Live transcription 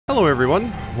Hello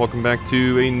everyone, welcome back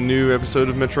to a new episode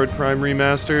of Metroid Prime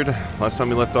Remastered. Last time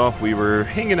we left off, we were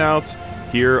hanging out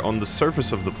here on the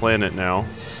surface of the planet now.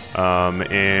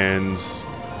 And...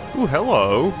 Ooh,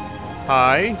 hello!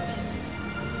 Hi!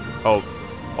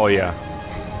 Oh yeah.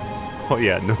 Oh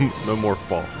yeah, no morph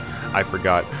ball. I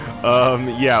forgot.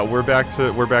 Yeah, we're back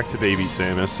to baby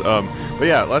Samus. But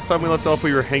yeah, last time we left off,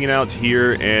 we were hanging out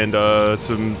here, and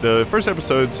the first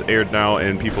episodes aired now,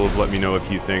 and people have let me know a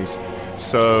few things.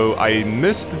 So I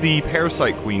missed the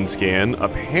Parasite Queen scan.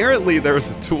 Apparently there was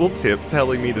a tooltip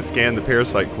telling me to scan the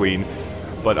Parasite Queen,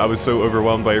 but I was so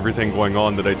overwhelmed by everything going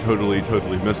on that I totally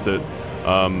missed it.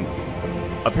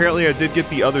 Apparently I did get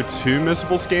the other two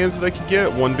missable scans that I could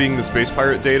get, one being the Space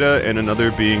Pirate data and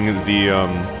another being the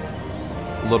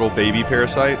little baby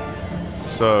parasite.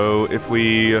 So if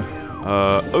we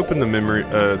open the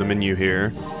menu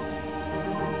here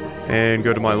and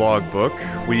go to my logbook,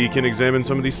 we can examine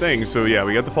some of these things. So yeah,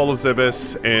 we got the Fall of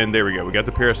Zebes, and there we go, we got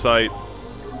the parasite.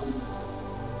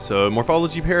 So,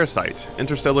 morphology parasite,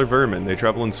 interstellar vermin, they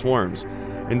travel in swarms.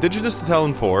 Indigenous to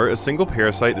Tallon IV, a single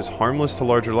parasite is harmless to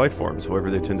larger life forms. However,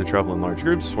 they tend to travel in large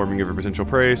groups, swarming over potential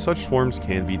prey. Such swarms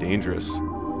can be dangerous.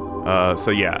 So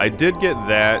yeah, I did get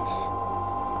that.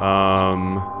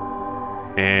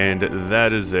 And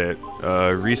that is it.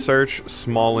 Research,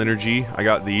 small energy. I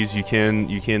got these. You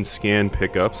can scan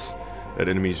pickups that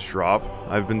enemies drop,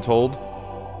 I've been told.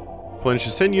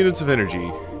 Replenishes 10 units of energy.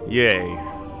 Yay.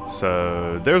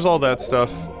 So there's all that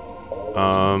stuff.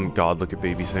 God, look at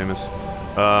baby Samus.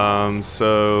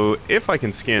 So if I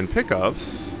can scan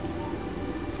pickups,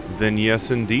 then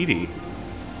yes indeedy.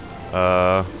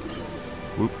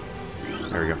 Whoop.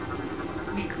 There we go.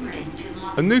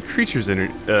 A new creature's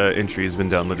entry has been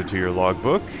downloaded to your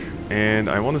logbook, and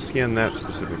I want to scan that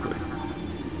specifically.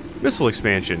 Missile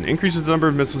expansion. Increases the number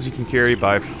of missiles you can carry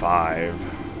by 5.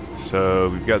 So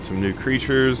we've got some new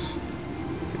creatures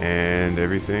and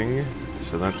everything,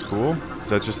 so that's cool. Is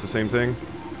that just the same thing?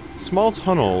 Small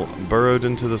tunnel burrowed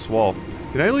into this wall.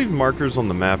 Can I leave markers on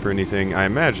the map or anything? I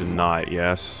imagine not,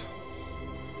 yes.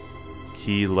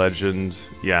 Key legend.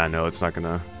 Yeah, no, it's not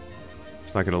gonna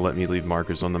let me leave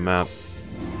markers on the map,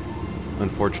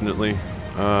 unfortunately.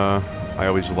 I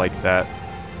always like that.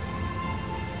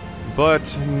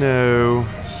 But no,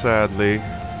 sadly.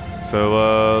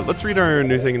 So, let's read our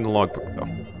new thing in the logbook, though.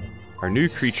 Our new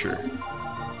creature.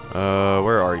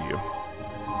 Where are you?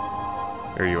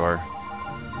 There you are.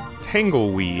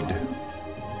 Tangleweed.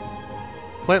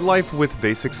 Plant life with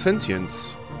basic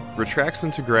sentience. Retracts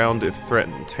into ground if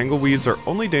threatened. Tangleweeds are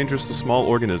only dangerous to small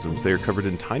organisms. They are covered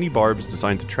in tiny barbs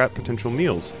designed to trap potential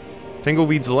meals.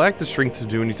 Tangleweeds lack the strength to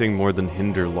do anything more than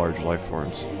hinder large life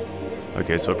forms.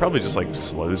 Okay, so it probably just, like,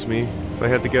 slows me, if I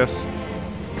had to guess.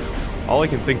 All I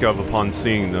can think of upon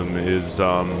seeing them is,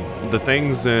 the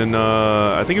things in,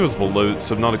 I think it was below,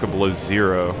 Subnautica Below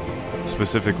Zero,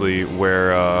 specifically,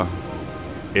 where,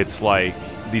 it's like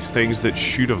these things that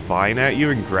shoot a vine at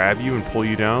you and grab you and pull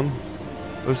you down.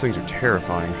 Those things are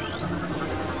terrifying.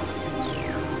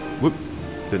 Whoop.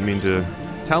 Didn't mean to...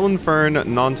 Tallon fern,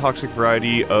 non-toxic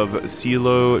variety of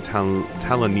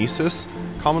Tallonesis,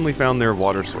 commonly found near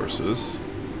water sources.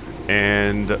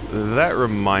 And that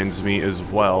reminds me as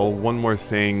well, one more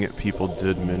thing people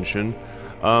did mention.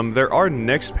 There are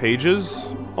next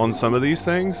pages on some of these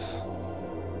things.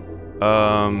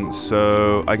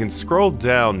 So I can scroll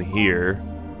down here,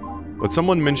 but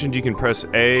someone mentioned you can press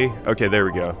A. Okay, there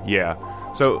we go. Yeah.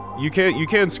 So you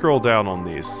can scroll down on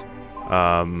these.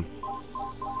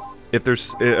 If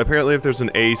there's apparently if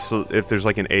there's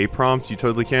like an A prompt, you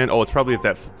totally can. Oh, it's probably if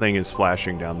that thing is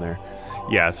flashing down there.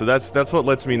 Yeah, so that's what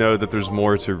lets me know that there's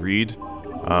more to read.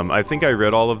 I think I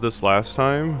read all of this last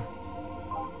time.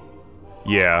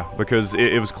 Yeah, because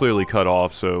it was clearly cut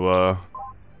off, so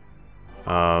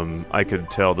I could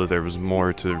tell that there was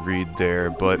more to read there.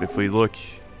 But if we look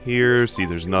here, see,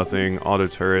 there's nothing. Auto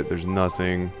turret, there's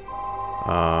nothing.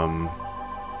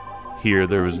 Here,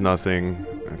 there was nothing.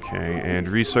 Okay, and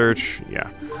research, yeah.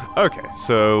 Okay,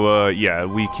 so, yeah,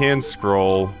 we can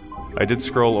scroll. I did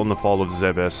scroll on the Fall of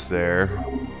Zebes there.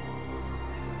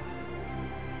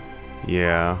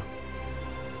 Yeah.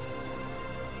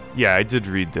 Yeah, I did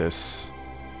read this.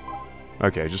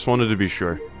 Okay, just wanted to be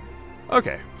sure.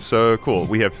 Okay, so cool.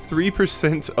 We have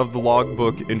 3% of the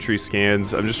logbook entry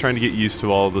scans. I'm just trying to get used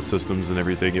to all the systems and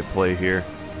everything at play here.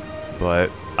 But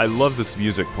I love this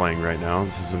music playing right now.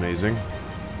 This is amazing.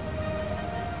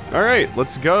 Alright,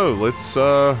 let's go. Let's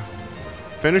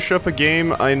finish up a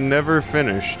game I never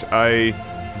finished. I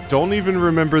don't even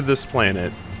remember this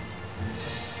planet.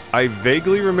 I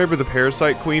vaguely remember the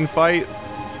Parasite Queen fight,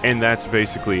 and that's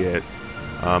basically it.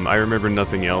 I remember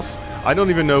nothing else. I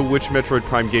don't even know which Metroid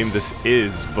Prime game this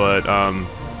is, but,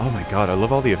 oh my god, I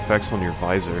love all the effects on your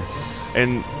visor.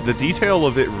 And the detail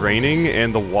of it raining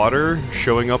and the water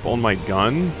showing up on my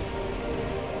gun,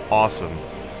 awesome.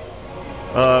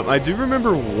 I do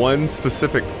remember one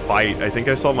specific fight I think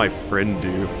I saw my friend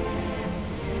do.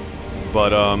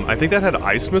 But, I think that had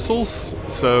ice missiles,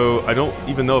 so I don't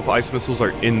even know if ice missiles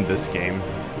are in this game.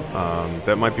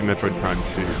 That might be Metroid Prime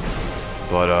 2.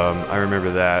 But, I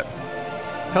remember that.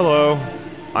 Hello.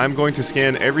 I'm going to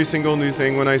scan every single new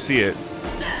thing when I see it.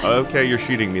 Okay, you're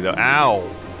shooting me though. Ow!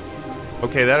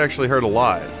 Okay, that actually hurt a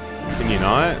lot. Can you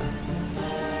not?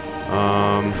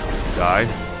 Die.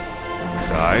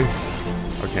 Die.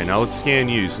 Okay, now let's scan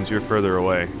you since you're further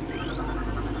away.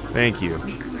 Thank you.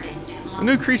 A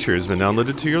new creature has been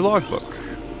downloaded to your logbook.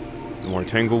 More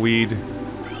tangleweed,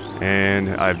 and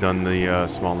I've done the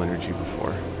small energy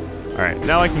before. Alright,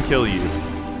 now I can kill you.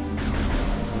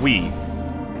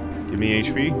 Give me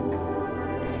HP.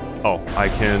 Oh, I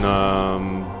can,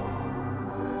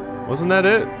 wasn't that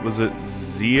it? Was it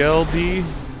ZLD?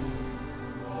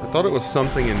 I thought it was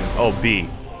something in, oh, B.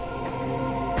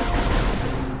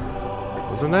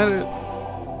 Wasn't that it?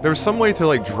 There was some way to,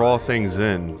 like, draw things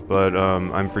in, but,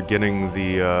 I'm forgetting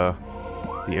the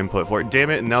input for it. Damn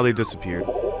it, and now they disappeared.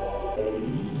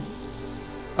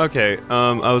 Okay,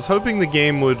 I was hoping the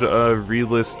game would,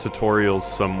 relist tutorials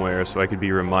somewhere so I could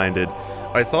be reminded.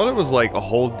 I thought it was, like, a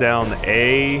hold down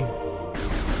A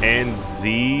and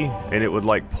Z, and it would,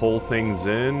 like, pull things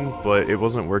in, but it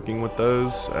wasn't working with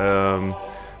those.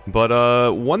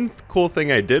 One cool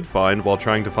thing I did find while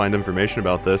trying to find information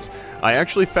about this, I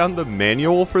actually found the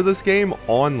manual for this game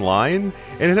online,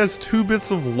 and it has 2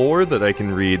 bits of lore that I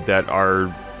can read that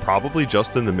are probably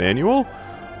just in the manual.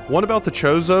 One about the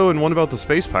Chozo and one about the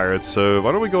space pirates, so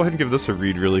why don't we go ahead and give this a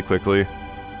read really quickly.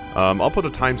 I'll put a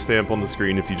timestamp on the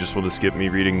screen if you just want to skip me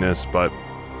reading this, but...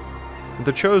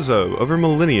 The Chozo. Over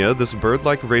millennia, this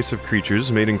bird-like race of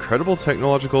creatures made incredible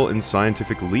technological and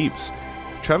scientific leaps.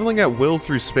 Traveling at will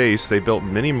through space, they built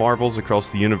many marvels across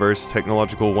the universe,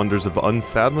 technological wonders of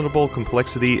unfathomable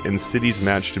complexity and cities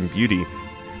matched in beauty.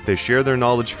 They share their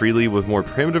knowledge freely with more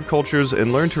primitive cultures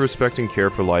and learn to respect and care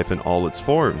for life in all its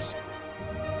forms.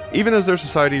 Even as their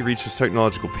society reached its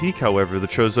technological peak, however, the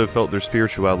Chozo felt their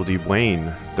spirituality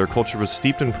wane. Their culture was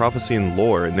steeped in prophecy and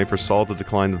lore, and they foresaw the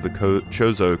decline of the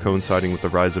Chozo coinciding with the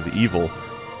rise of evil.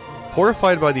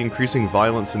 Horrified by the increasing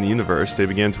violence in the universe, they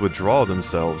began to withdraw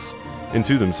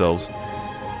into themselves,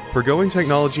 forgoing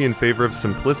technology in favor of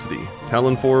simplicity.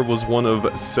 Tallon IV was one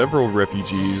of several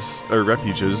refuges.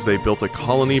 They built a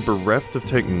colony bereft of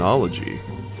technology.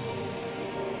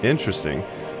 Interesting.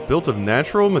 Built of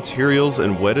natural materials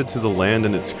and wedded to the land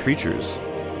and its creatures.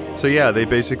 So yeah, they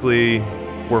basically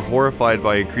were horrified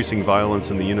by increasing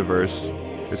violence in the universe,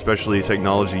 especially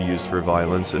technology used for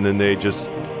violence, and then they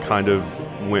just kind of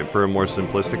went for a more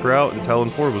simplistic route, and Tallon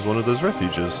IV was one of those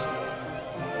refuges.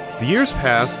 The years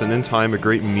passed, and in time a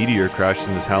great meteor crashed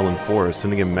into Tallon IV,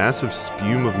 sending a massive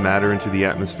spume of matter into the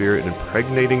atmosphere and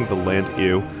impregnating the land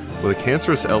with a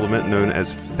cancerous element known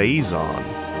as Phazon.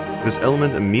 This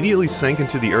element immediately sank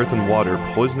into the earth and water,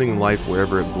 poisoning life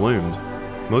wherever it bloomed.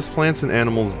 Most plants and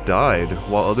animals died,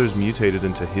 while others mutated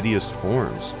into hideous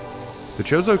forms. The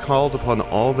Chozo called upon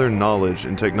all their knowledge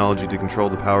and technology to control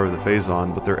the power of the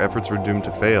Phazon, but their efforts were doomed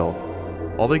to fail.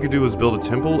 All they could do was build a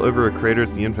temple over a crater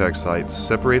at the impact site,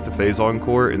 separate the Phazon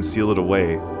core, and seal it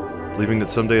away. Believing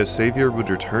that someday a savior would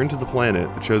return to the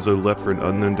planet, the Chozo left for an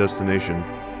unknown destination,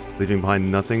 leaving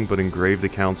behind nothing but engraved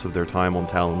accounts of their time on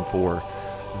Tallon IV.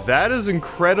 That is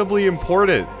incredibly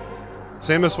important.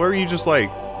 Samus, why are you just, like,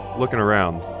 looking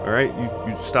around? Alright?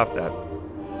 You stop that.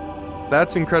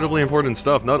 That's incredibly important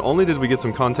stuff. Not only did we get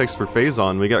some context for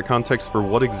Phazon, we got context for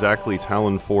what exactly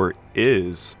Tallon IV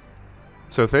is.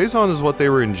 So Phazon is what they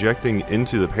were injecting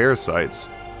into the parasites.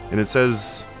 And it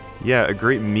says, yeah, a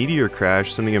great meteor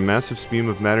crash, sending a massive spume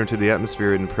of matter into the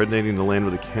atmosphere and impregnating the land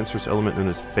with a cancerous element known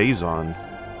as Phazon.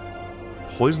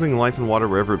 Poisoning life and water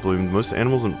wherever it bloomed, most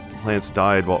animals and plants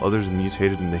died while others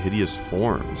mutated into hideous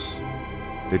forms.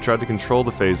 They tried to control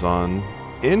the Phazon.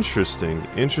 Interesting,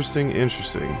 interesting,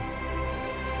 interesting.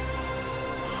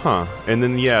 Huh. And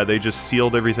then, yeah, they just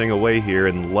sealed everything away here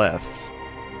and left.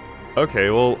 Okay,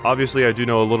 well, obviously I do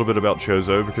know a little bit about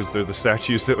Chozo because they're the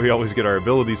statues that we always get our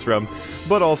abilities from,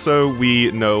 but also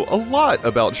we know a lot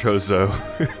about Chozo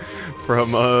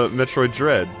from Metroid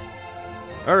Dread.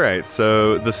 Alright,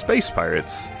 so the Space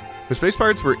Pirates. The Space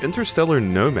Pirates were interstellar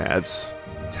nomads,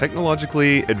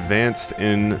 technologically advanced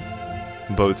in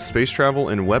both space travel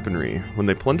and weaponry. When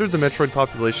they plundered the Metroid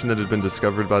population that had been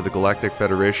discovered by the Galactic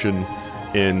Federation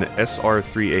in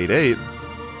SR-388,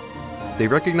 They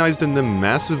recognized in them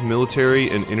massive military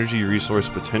and energy resource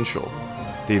potential.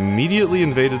 They immediately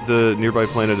invaded the nearby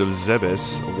planet of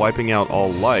Zebes, wiping out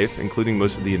all life, including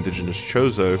most of the indigenous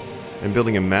Chozo, and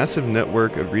building a massive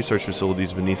network of research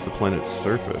facilities beneath the planet's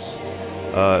surface.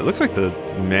 It looks like the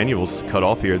manual's cut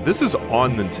off here. This is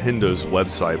on Nintendo's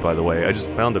website, by the way. I just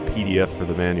found a PDF for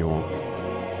the manual.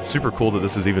 Super cool that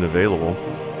this is even available.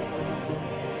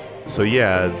 So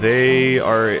yeah, they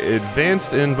are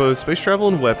advanced in both space travel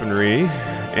and weaponry,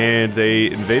 and they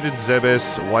invaded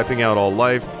Zebes, wiping out all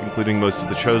life, including most of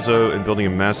the Chozo, and building a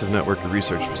massive network of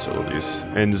research facilities.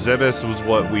 And Zebes was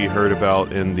what we heard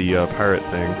about in the pirate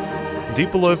thing.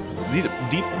 Deep below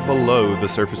the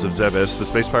surface of Zebes, the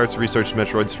space pirates researched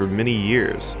Metroids for many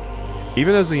years.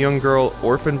 Even as a young girl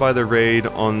orphaned by the raid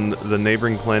on the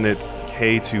neighboring planet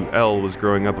K2L was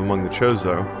growing up among the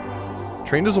Chozo.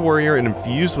 Trained as a warrior and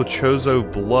infused with Chozo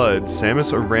blood,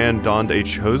 Samus Aran donned a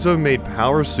Chozo-made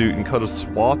power suit and cut a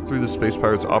swath through the space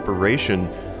pirates' operation,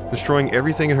 destroying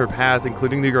everything in her path,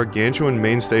 including the gargantuan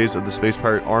mainstays of the space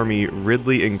pirate army,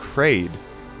 Ridley and Kraid.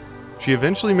 She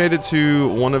eventually made it to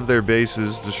one of their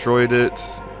bases, destroyed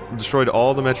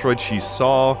all the Metroids she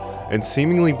saw, and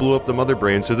seemingly blew up the Mother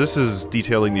Brain. So this is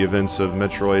detailing the events of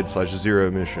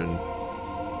Metroid/Zero mission.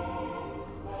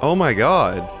 Oh my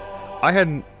god.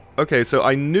 Okay, so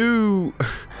I knew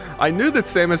that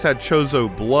Samus had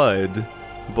Chozo blood,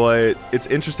 but it's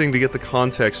interesting to get the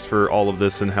context for all of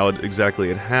this and how exactly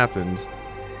it happened.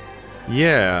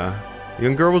 Yeah. The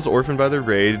young girl was orphaned by the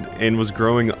raid and was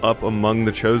growing up among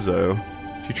the Chozo.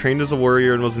 She trained as a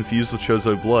warrior and was infused with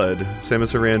Chozo blood.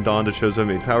 Samus Aran donned a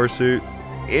Chozo-made power suit.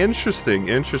 Interesting,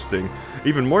 interesting.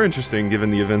 Even more interesting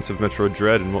given the events of Metroid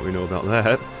Dread and what we know about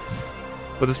that.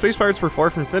 But the space pirates were far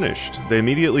from finished. They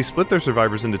immediately split their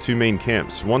survivors into two main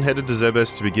camps. One headed to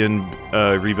Zebes to begin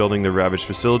rebuilding the ravaged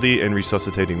facility and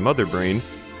resuscitating Mother Brain,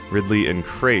 Ridley and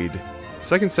Kraid.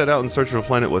 Second set out in search of a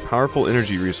planet with powerful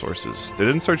energy resources. They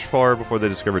didn't search far before they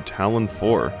discovered Tallon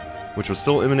IV, which was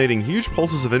still emanating huge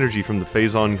pulses of energy from the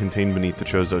Phazon contained beneath the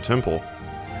Chozo Temple.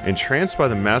 Entranced by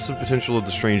the massive potential of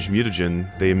the strange mutagen,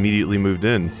 they immediately moved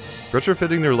in,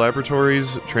 retrofitting their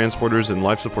laboratories, transporters, and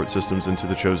life support systems into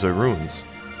the Chozo ruins.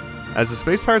 As the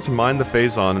space pirates mined the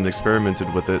Phazon and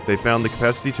experimented with it, they found the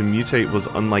capacity to mutate was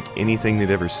unlike anything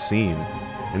they'd ever seen,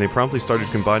 and they promptly started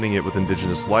combining it with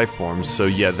indigenous life forms, so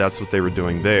yeah, that's what they were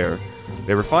doing there.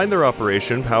 They refined their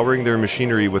operation, powering their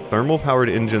machinery with thermal-powered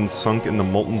engines sunk in the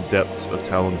molten depths of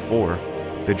Tallon IV.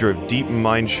 They drove deep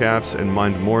mine shafts and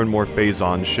mined more and more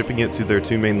Phazon, shipping it to their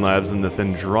two main labs in the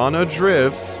Phendrana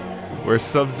Drifts, where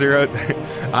Sub-Zero...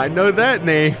 I know that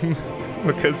name,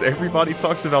 because everybody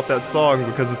talks about that song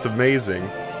because it's amazing.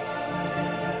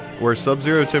 Where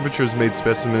Sub-Zero temperatures made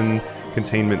specimen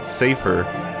containment safer.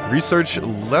 Research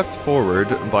leapt forward.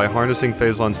 By harnessing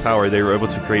Phazon's power, they were able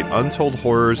to create untold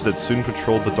horrors that soon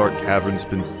patrolled the dark caverns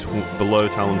below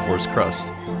Tallon IV's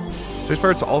crust. Space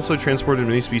pirates also transported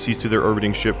many species to their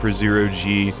orbiting ship for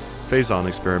zero-G Phazon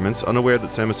experiments, unaware that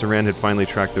Samus Aran had finally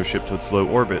tracked their ship to its low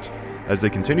orbit. As they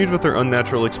continued with their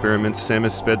unnatural experiments,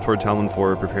 Samus sped toward Tallon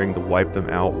IV, preparing to wipe them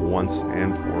out once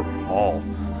and for all.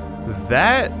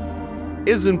 That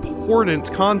is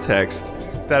important context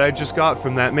that I just got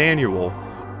from that manual.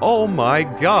 Oh my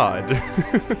god.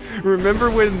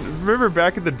 Remember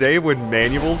back in the day when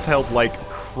manuals held like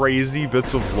crazy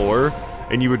bits of lore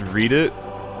and you would read it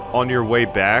on your way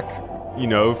back, you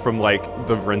know, from like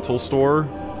the rental store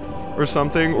or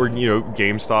something, or, you know,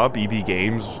 GameStop, EB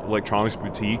Games, Electronics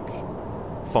Boutique,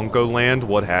 Funko Land,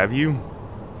 what have you.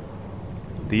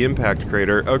 The impact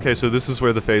crater. Okay, so this is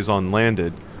where the Phazon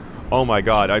landed. Oh my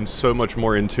god, I'm so much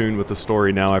more in tune with the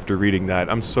story now after reading that.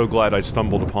 I'm so glad I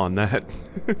stumbled upon that.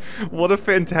 What a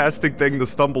fantastic thing to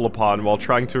stumble upon while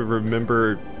trying to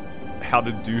remember how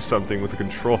to do something with the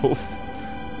controls.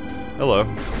 Hello.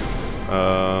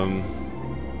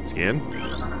 Scan.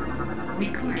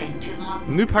 Recording to log.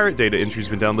 New pirate data entry's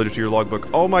been downloaded to your logbook.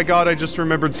 Oh my god, I just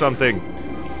remembered something.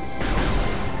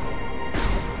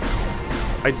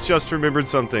 I just remembered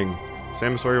something.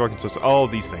 Samus, why are you walking so slow? Oh,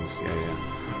 these things. Yeah.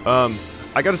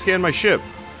 I gotta scan my ship.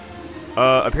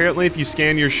 Apparently if you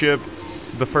scan your ship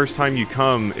the first time you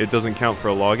come, it doesn't count for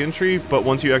a log entry, but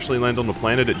once you actually land on the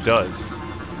planet, it does.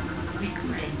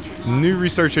 New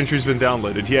research entry's been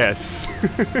downloaded, yes.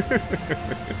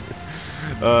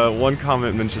 One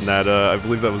comment mentioned that, I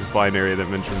believe that was Binary that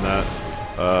mentioned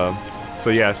that.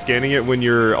 So yeah, scanning it when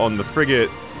you're on the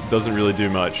frigate doesn't really do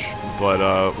much,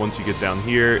 but once you get down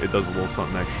here, it does a little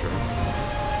something extra.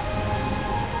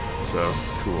 So,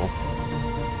 cool.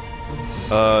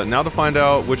 Now to find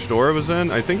out which door it was in,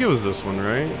 I think it was this one,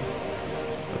 right?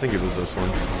 I think it was this one.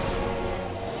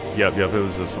 Yep, it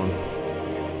was this one.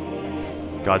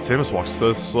 God, Samus walks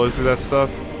so slow through that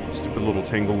stuff. Stupid little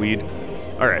tangleweed.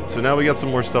 Alright, so now we got some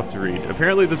more stuff to read.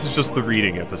 Apparently this is just the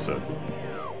reading episode.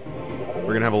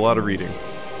 We're gonna have a lot of reading.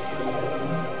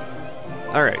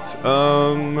 Alright,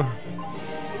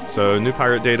 so new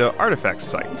pirate data, artifact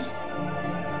sites.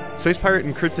 Space pirate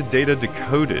encrypted data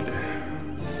decoded.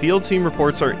 Field team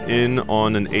reports are in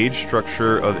on an age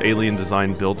structure of alien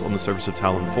design built on the surface of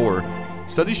Tallon IV.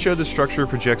 Studies show the structure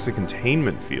projects a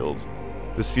containment field.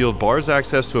 This field bars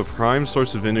access to a prime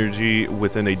source of energy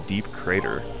within a deep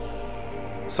crater.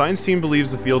 Science team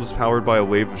believes the field is powered by a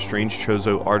wave of strange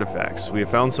Chozo artifacts. We have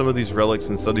found some of these relics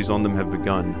and studies on them have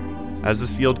begun. As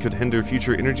this field could hinder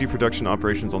future energy production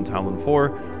operations on Tallon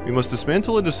IV, we must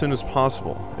dismantle it as soon as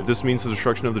possible. If this means the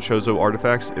destruction of the Chozo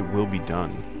artifacts, it will be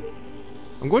done.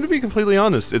 I'm going to be completely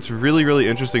honest, it's really, really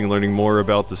interesting learning more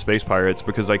about the space pirates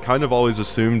because I kind of always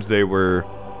assumed they were...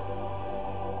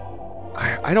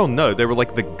 I don't know, they were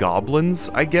like the goblins,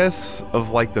 I guess,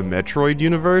 of like the Metroid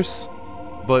universe,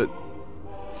 but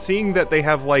seeing that they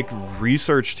have like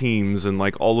research teams and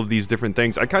like all of these different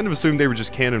things, I kind of assumed they were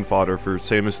just cannon fodder for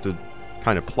Samus to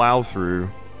kind of plow through,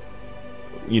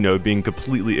 you know, being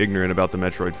completely ignorant about the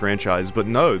Metroid franchise, but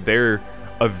no, they're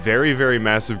a very, very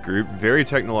massive group, very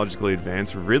technologically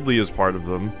advanced. Ridley is part of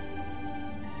them.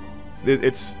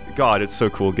 God, it's so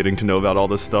cool getting to know about all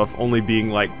this stuff, only being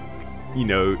like, you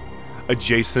know,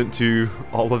 adjacent to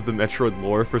all of the Metroid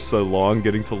lore for so long,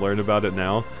 getting to learn about it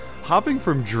now. Hopping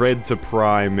from Dread to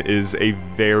Prime is a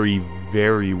very,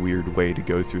 very weird way to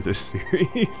go through this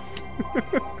series.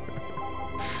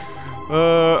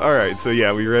 Alright, so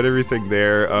yeah, we read everything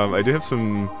there. I do have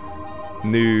some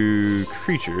new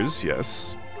creatures,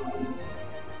 yes.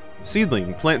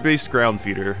 Seedling, plant-based ground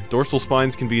feeder. Dorsal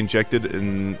spines can be ejected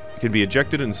in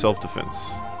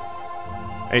self-defense.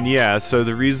 And yeah, so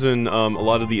the reason a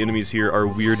lot of the enemies here are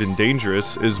weird and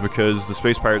dangerous is because the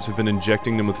space pirates have been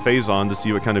injecting them with Phazon to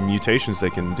see what kind of mutations they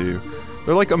can do.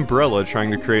 They're like Umbrella trying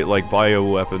to create like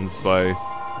bioweapons by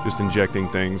just injecting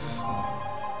things.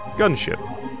 Gunship.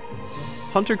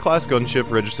 Hunter-class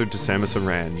gunship registered to Samus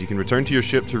Aran. You can return to your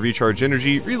ship to recharge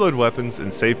energy, reload weapons,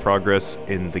 and save progress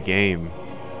in the game.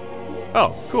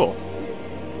 Oh, cool.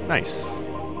 Nice.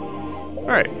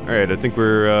 Alright, I think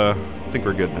we're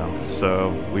good now. So,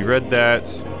 we read that.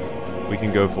 We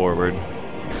can go forward.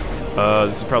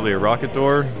 This is probably a rocket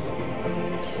door.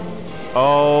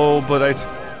 Oh, but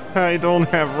I don't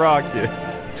have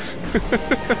rockets.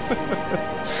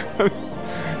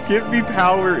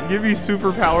 Give me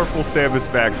super powerful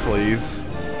Samus back, please.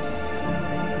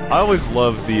 I always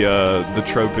love the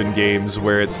trope in games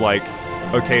where it's like,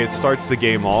 okay, it starts the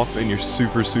game off and you're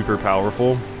super, super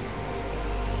powerful.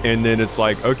 And then it's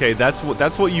like, okay, that's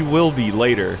what you will be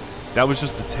later. That was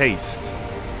just a taste.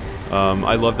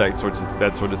 I love that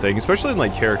sort of thing, especially in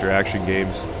like character action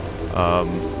games.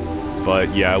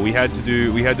 But yeah, we had to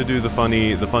do the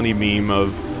funny meme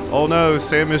of, oh no,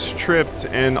 Samus tripped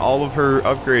and all of her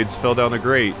upgrades fell down a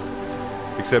grate.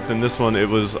 Except in this one, it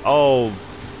was, oh,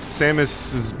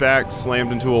 Samus's back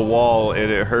slammed into a wall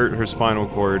and it hurt her spinal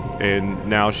cord, and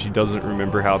now she doesn't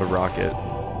remember how to rock it.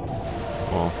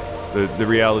 Well, the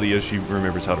reality is she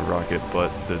remembers how to rock it, but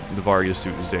the Varia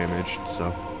suit is damaged,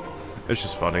 so it's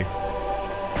just funny.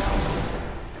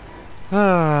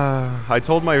 I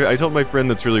told my friend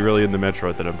that's really into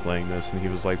Metroid that I'm playing this, and he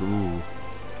was like, ooh.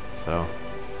 So,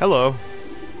 hello.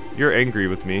 You're angry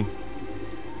with me.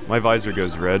 My visor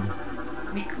goes red.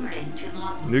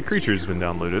 New creature's been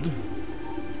downloaded.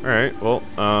 Alright, well,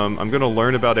 I'm gonna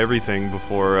learn about everything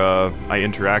before I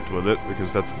interact with it,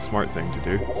 because that's the smart thing to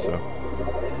do, so.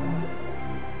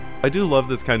 I do love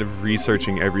this kind of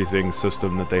researching everything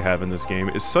system that they have in this game.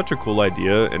 It's such a cool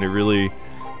idea, and it really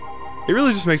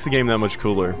just makes the game that much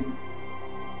cooler.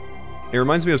 It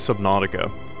reminds me of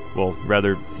Subnautica. Well,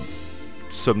 rather,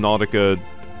 Subnautica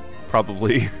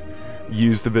probably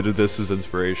used a bit of this as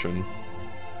inspiration.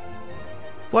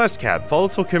 Blast cap.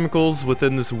 Volatile chemicals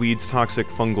within this weed's toxic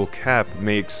fungal cap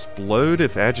may explode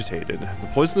if agitated. The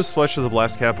poisonous flesh of the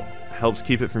blast cap helps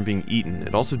keep it from being eaten.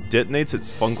 It also detonates its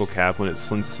fungal cap when it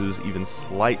senses even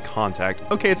slight contact.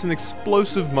 Okay, it's an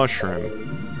explosive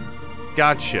mushroom.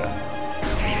 Gotcha.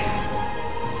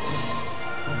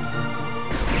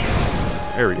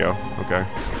 There we go. Okay.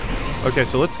 Okay,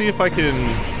 so let's see if I can...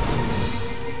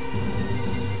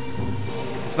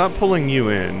 It's not pulling you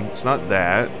in. It's not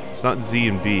that. It's not Z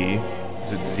and B.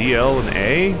 Is it ZL and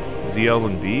A? ZL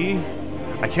and B?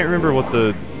 I can't remember what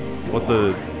the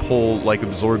pull, like,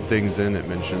 absorb things in it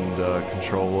mentioned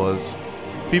control was.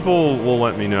 People will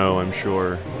let me know, I'm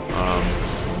sure.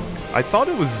 I thought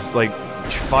it was, like,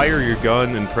 fire your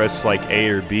gun and press, like, A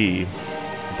or B,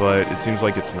 but it seems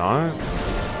like it's not.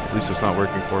 At least it's not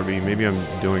working for me. Maybe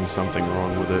I'm doing something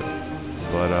wrong with it.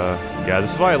 But, yeah,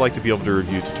 this is why I like to be able to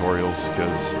review tutorials,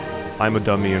 because I'm a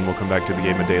dummy and we'll come back to the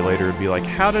game a day later and be like,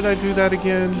 how did I do that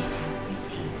again?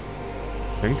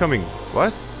 Incoming.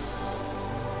 What?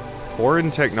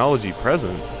 Foreign technology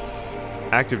present.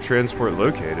 Active transport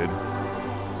located.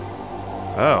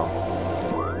 Oh.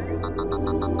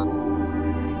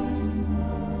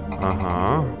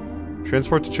 Uh-huh.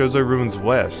 Transport to Chozo Ruins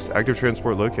West. Active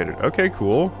transport located. Okay,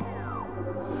 cool.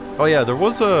 Oh yeah, there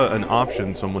was an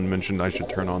option someone mentioned I should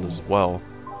turn on as well.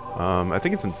 I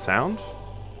think it's in sound?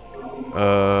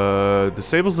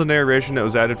 Disables the narration that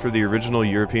was added for the original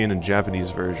European and Japanese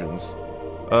versions.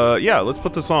 Yeah, let's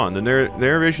put this on. The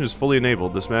narration is fully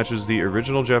enabled. This matches the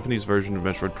original Japanese version of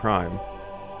Metroid Prime.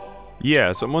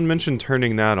 Yeah, someone mentioned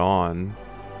turning that on.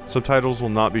 Subtitles will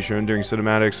not be shown during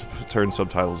cinematics. Turn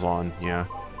subtitles on, yeah.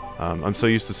 I'm so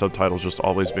used to subtitles just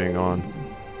always being on.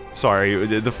 Sorry,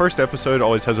 the first episode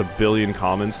always has a billion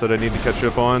comments that I need to catch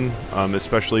up on,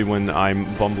 especially when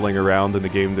I'm bumbling around in the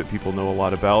game that people know a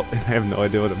lot about, and I have no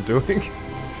idea what I'm doing.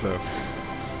 So,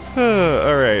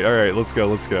 alright, let's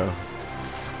go.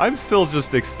 I'm still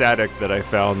just ecstatic that I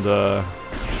found,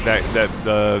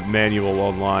 that manual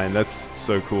online. That's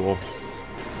so cool.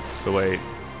 So wait.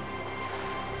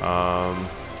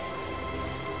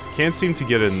 Can't seem to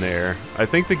get in there. I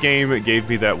think the game gave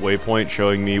me that waypoint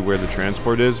showing me where the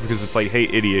transport is, because it's like, hey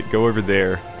idiot, go over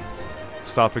there.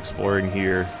 Stop exploring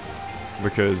here.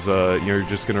 Because, you're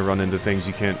just gonna run into things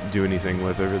you can't do anything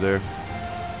with over there.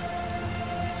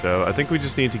 So, I think we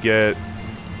just need to get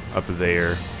up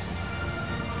there.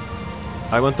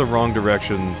 I went the wrong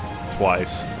direction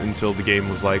twice, until the game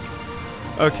was like,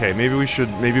 okay, maybe we should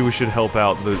help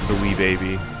out the wee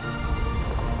baby.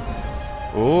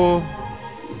 Oh.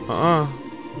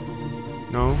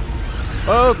 No.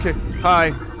 Okay.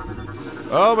 Hi.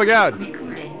 Oh my god.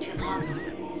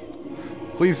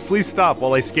 Please stop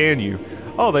while I scan you.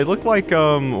 Oh, they look like,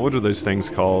 what are those things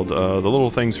called? The little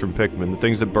things from Pikmin, the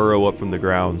things that burrow up from the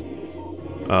ground.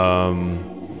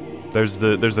 There's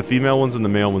the female ones and the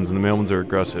male ones are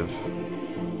aggressive.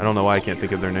 I don't know why I can't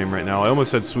think of their name right now. I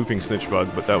almost said swooping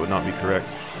snitchbug, but that would not be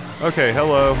correct. Okay,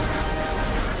 hello.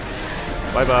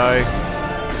 Bye-bye.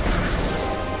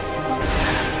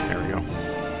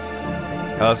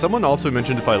 Someone also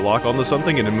mentioned if I lock onto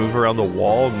something and move around the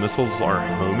wall, missiles are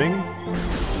homing.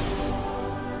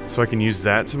 So I can use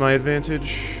that to my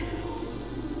advantage,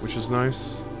 which is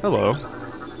nice. Hello.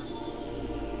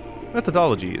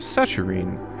 Methodology: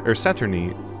 Saturnine.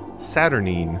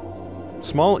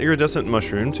 Small iridescent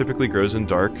mushroom typically grows in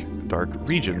dark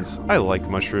regions. I like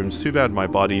mushrooms. Too bad my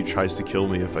body tries to kill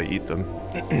me if I eat them.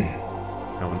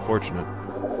 How unfortunate.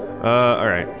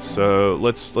 Alright, so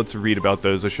let's read about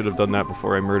those. I should have done that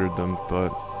before I murdered them, but...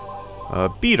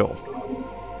 beetle.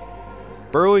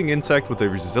 Burrowing insect with a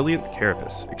resilient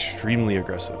carapace, extremely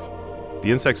aggressive.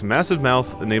 The insect's massive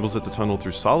mouth enables it to tunnel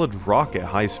through solid rock at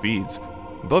high speeds.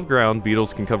 Above ground,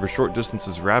 beetles can cover short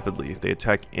distances rapidly. They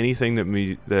attack anything that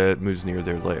moves near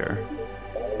their lair.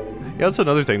 Yeah, that's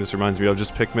another thing this reminds me of,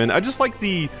 just Pikmin. I just like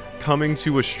the coming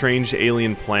to a strange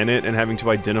alien planet and having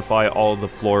to identify all of the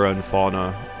flora and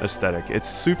fauna aesthetic. It's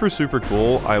super, super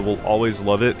cool. I will always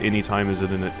love it anytime it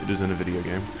is in a video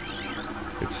game.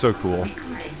 It's so cool.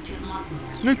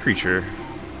 New creature.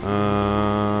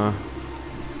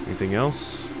 Anything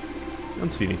else? I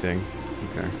don't see anything.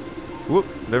 Okay. Whoop,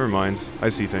 never mind. I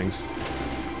see things.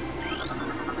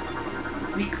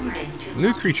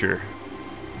 New creature.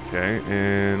 Okay,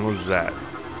 and what is that?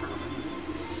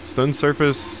 Stone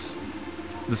surface.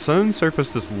 The stone surface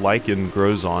this lichen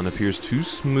grows on appears too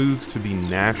smooth to be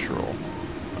natural.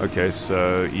 Okay,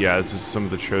 so yeah, this is some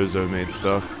of the Chozo made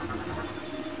stuff.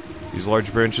 These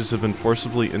large branches have been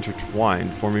forcibly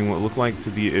intertwined, forming what look like to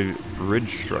be a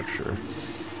bridge structure.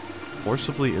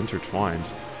 Forcibly intertwined.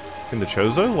 Can the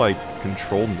Chozo, like,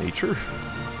 control nature?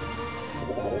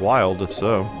 Wild, if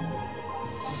so.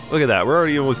 Look at that, we're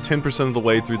already almost 10% of the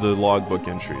way through the logbook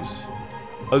entries.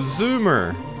 A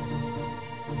zoomer!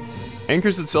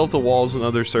 Anchors itself to walls and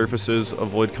other surfaces,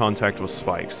 avoid contact with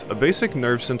spikes. A basic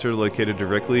nerve center located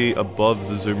directly above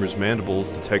the zoomer's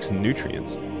mandibles detects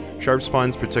nutrients. Sharp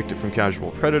spines protect it from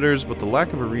casual predators, but the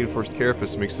lack of a reinforced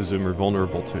carapace makes the zoomer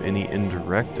vulnerable to any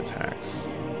indirect attacks.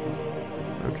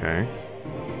 Okay.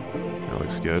 That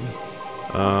looks good.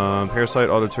 Parasite,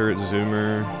 auto turret,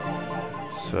 zoomer.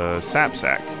 Sap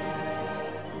sac.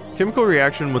 Chemical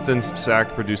reaction within sac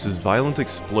produces violent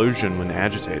explosion when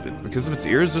agitated. Because of its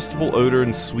irresistible odor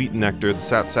and sweet nectar, the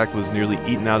sap sac was nearly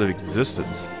eaten out of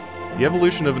existence. The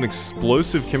evolution of an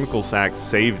explosive chemical sac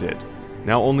saved it.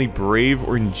 Now only brave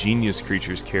or ingenious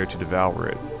creatures care to devour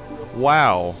it.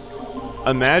 Wow.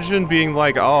 Imagine being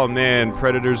like, oh man,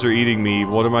 predators are eating me.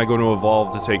 What am I going to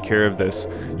evolve to take care of this?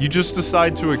 You just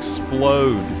decide to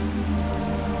explode.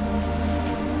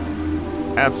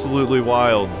 Absolutely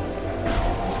wild.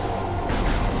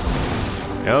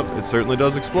 Yep, it certainly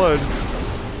does explode.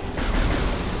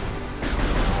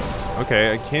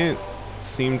 Okay, I can't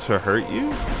seem to hurt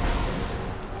you?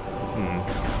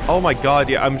 Oh my god,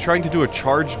 yeah, I'm trying to do a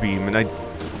charge beam, and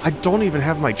I don't even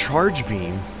have my charge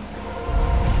beam.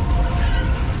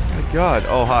 My god,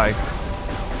 oh hi.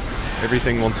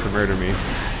 Everything wants to murder me.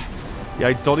 Yeah,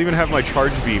 I don't even have my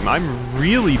charge beam. I'm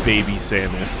really baby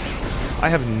Samus. I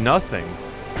have nothing.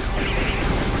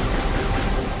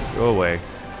 Go away.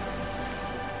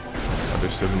 God,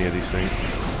 there's so many of these things.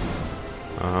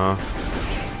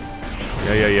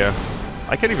 Yeah.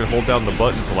 I can't even hold down the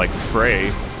button to, like,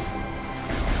 spray.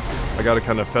 I gotta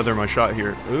kind of feather my shot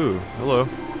here. Ooh, hello.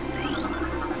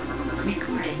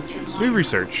 New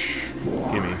research.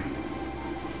 Gimme.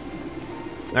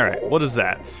 Alright, what is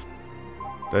that?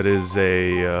 That is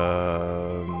a,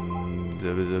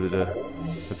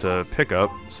 it's a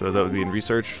pickup, so that would be in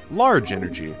research. Large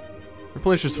energy.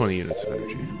 Replenishes 20 units of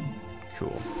energy.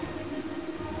 Cool.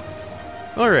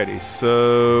 Alrighty,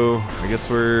 so I guess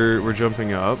we're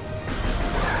jumping up.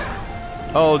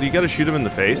 Oh, do you gotta shoot him in the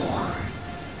face?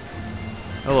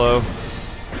 Hello.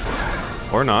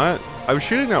 Or not. I was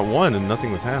shooting at one and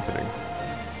nothing was happening.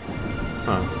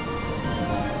 Huh.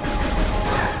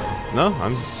 No,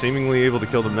 I'm seemingly able to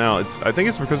kill them now. I think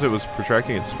it's because it was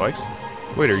protracting its spikes.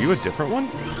 Wait, are you a different one?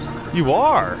 You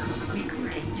are!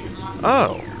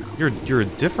 Oh, you're a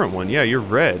different one. Yeah, you're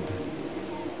red.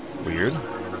 Weird.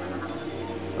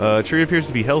 Tree appears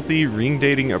to be healthy. Ring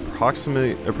dating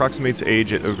approximates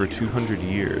age at over 200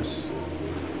 years.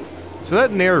 So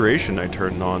that narration I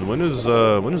turned on, when is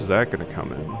that gonna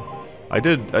come in? I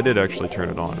did actually turn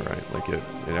it on, right? Like it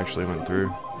actually went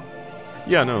through.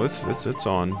 Yeah, no, it's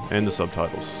on, and the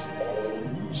subtitles.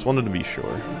 Just wanted to be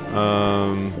sure.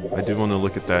 I did want to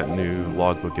look at that new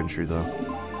logbook entry though.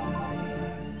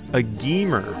 A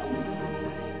Gemer.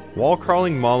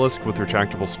 Wall-crawling mollusk with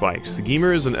retractable spikes. The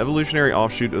Gemer is an evolutionary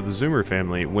offshoot of the Zoomer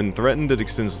family. When threatened, it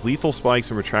extends lethal spikes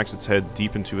and retracts its head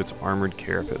deep into its armored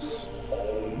carapace.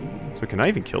 So can I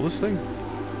even kill this thing?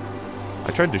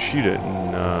 I tried to shoot it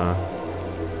and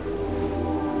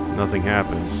nothing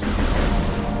happened.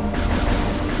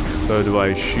 So do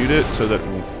I shoot it so that...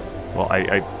 Well,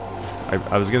 I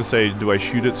was gonna say, do I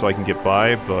shoot it so I can get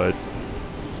by, but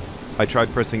I tried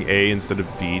pressing A instead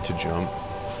of B to jump,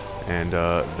 and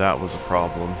that was a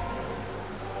problem.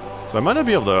 So I might not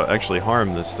be able to actually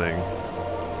harm this thing,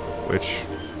 which,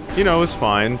 you know, is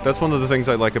fine. That's one of the things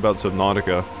I like about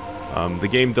Subnautica. The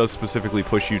game does specifically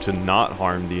push you to not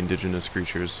harm the indigenous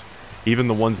creatures, even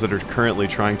the ones that are currently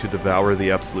trying to devour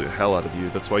the absolute hell out of you.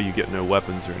 That's why you get no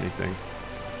weapons or anything.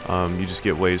 You just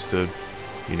get ways to,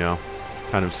 you know,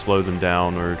 kind of slow them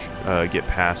down or get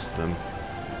past them.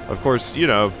 Of course, you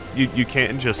know, you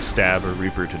can't just stab a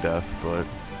Reaper to death, but...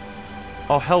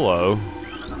 Oh, hello,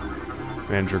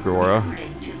 Mandragora.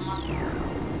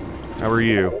 How are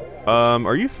you?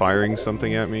 Are you firing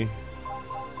something at me?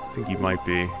 I think you might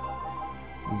be.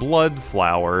 Blood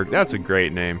Flower. That's a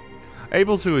great name.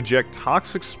 Able to eject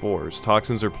toxic spores.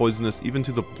 Toxins are poisonous even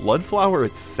to the blood flower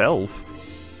itself.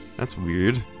 That's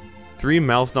weird. 3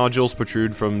 mouth nodules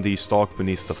protrude from the stalk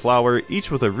beneath the flower, each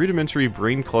with a rudimentary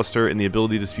brain cluster and the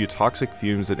ability to spew toxic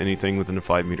fumes at anything within a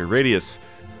 5-meter radius.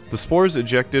 The spores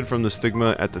ejected from the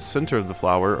stigma at the center of the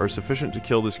flower are sufficient to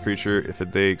kill this creature if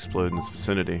they explode in its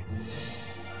vicinity.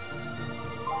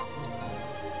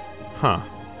 Huh.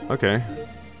 Okay.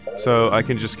 So I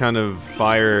can just kind of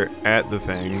fire at the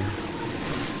thing.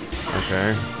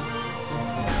 Okay.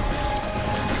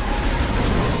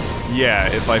 Yeah,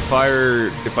 if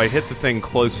I hit the thing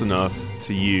close enough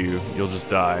to you, you'll just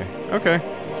die. Okay.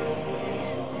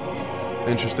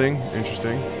 Interesting,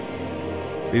 interesting.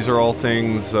 These are all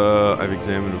things I've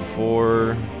examined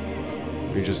before.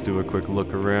 Let me just do a quick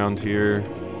look around here.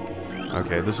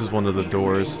 Okay, this is one of the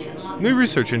doors. New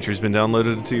research entry's been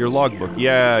downloaded to your logbook.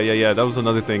 Yeah, that was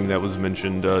another thing that was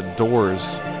mentioned.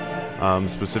 Doors.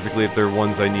 Specifically if they're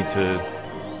ones I need to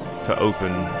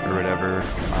open or whatever.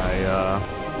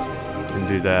 I can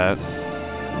do that.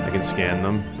 I can scan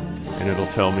them, and it'll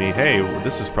tell me, hey, well,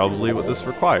 this is probably what this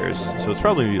requires. So it's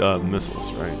probably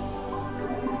missiles, right?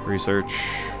 Research.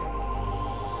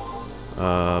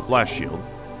 Blast shield.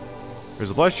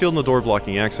 There's a blast shield in the door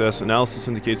blocking access. Analysis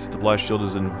indicates that the blast shield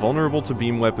is invulnerable to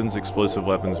beam weapons. Explosive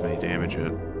weapons may damage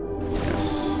it.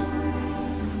 Yes.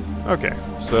 Okay,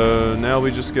 so now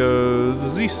we just go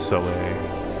this way.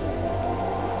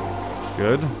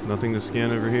 Good. Nothing to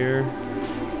scan over here.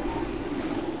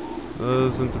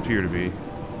 Doesn't appear to be.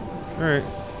 Alright.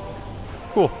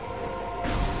 Cool.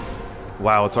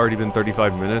 Wow, it's already been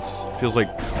 35 minutes. Feels like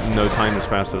no time has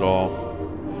passed at all.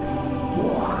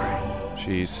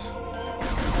 Jeez.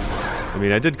 I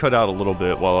mean, I did cut out a little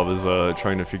bit while I was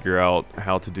trying to figure out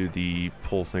how to do the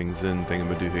pull things in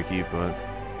thingamadoohickey, but...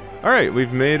 Alright,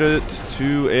 we've made it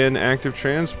to an active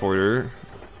transporter.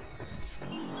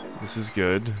 This is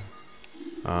good.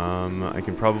 I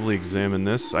can probably examine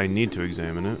this. I need to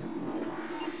examine it.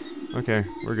 Okay,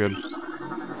 we're good.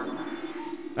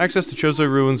 Access to Chozo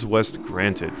Ruins West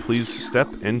granted. Please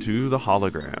step into the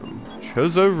hologram.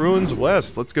 Chozo Ruins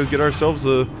West. Let's go get ourselves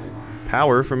a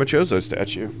power from a Chozo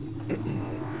statue.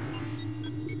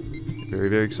 Very,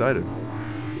 very excited.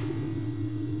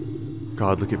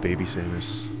 God, look at baby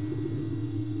Samus.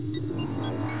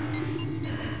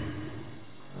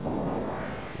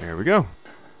 There we go.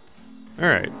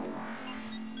 Alright.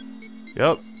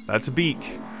 Yep, that's a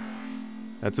beak.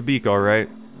 That's a beak, alright.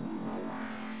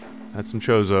 That's some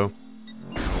Chozo.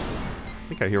 I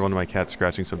think I hear one of my cats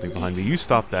scratching something behind me. You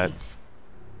stop that.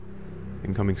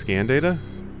 Incoming scan data?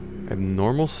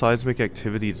 Abnormal seismic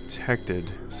activity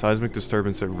detected. Seismic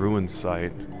disturbance at ruin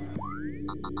site.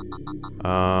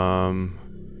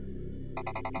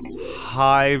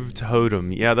 Hive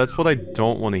totem. Yeah, that's what I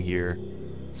don't want to hear.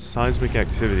 Seismic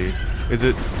activity. Is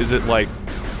it like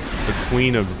the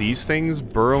queen of these things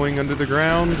burrowing under the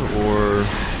ground, or...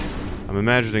 I'm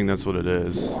imagining that's what it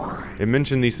is. It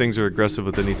mentioned these things are aggressive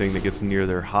with anything that gets near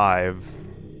their hive.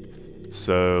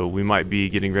 So we might be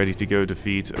getting ready to go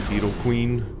defeat a beetle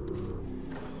queen.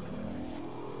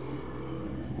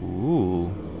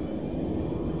 Ooh.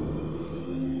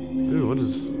 Ooh, what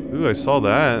is... Ooh, I saw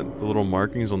that. The little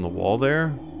markings on the wall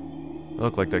there. That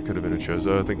looked like that could have been a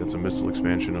Chozo. I think that's a missile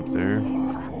expansion up there.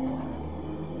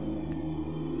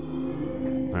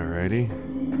 Alrighty.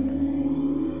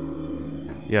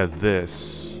 Yeah,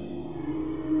 this.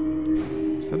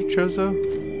 Is that a Chozo?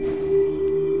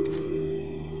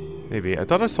 Maybe. I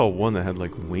thought I saw one that had,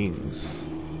 like, wings.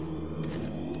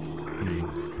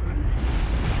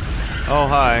 Oh,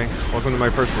 hi. Welcome to my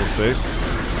personal space.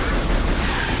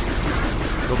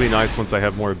 It'll be nice once I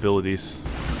have more abilities.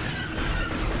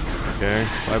 Okay,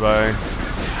 bye-bye.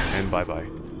 And bye-bye.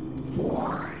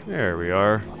 There we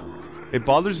are. It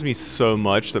bothers me so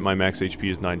much that my max HP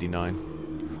is 99.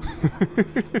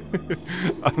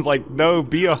 I'm like, no,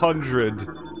 be 100.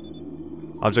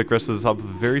 Object rests at the top of a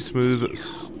very smooth,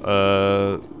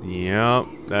 yeah,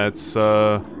 that's,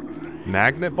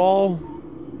 magnet ball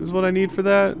is what I need for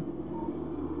that.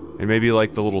 And maybe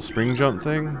like the little spring jump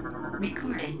thing.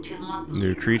 Recording to log.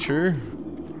 New creature.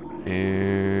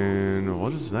 And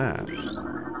what is that?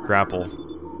 Grapple.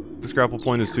 This grapple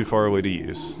point is too far away to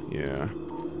use. Yeah.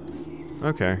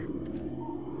 Okay.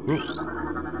 Ooh.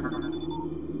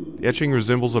 The etching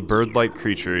resembles a bird-like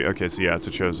creature. Okay, so yeah, it's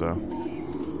a Chozo.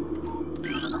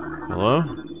 Hello?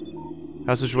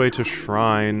 Passageway to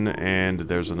shrine, and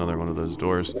there's another one of those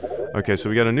doors. Okay, so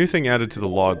we got a new thing added to the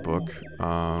logbook.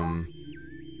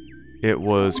 It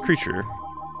was creature.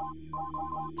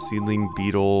 Seedling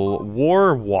beetle.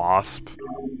 War wasp.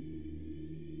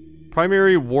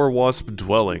 Primary war wasp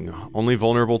dwelling. Only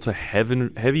vulnerable to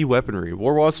heavy weaponry.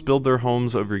 War wasps build their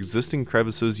homes over existing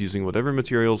crevices using whatever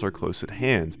materials are close at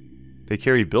hand. They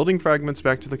carry building fragments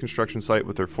back to the construction site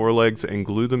with their forelegs and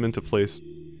glue them into place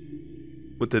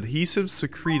with adhesives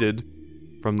secreted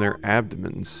from their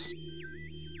abdomens.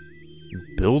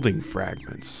 Building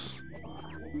fragments.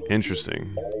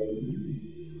 Interesting.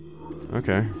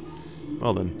 Okay.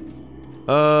 Well then.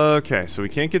 Okay, so we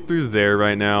can't get through there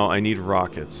right now. I need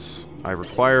rockets. I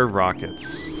require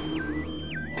rockets.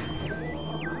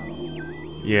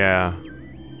 Yeah.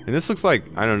 And this looks like,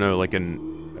 I don't know, like a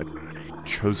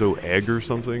Chozo egg or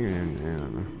something? I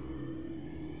don't know.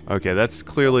 Okay, that's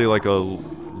clearly like a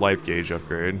life gauge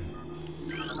upgrade.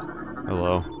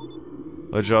 Hello.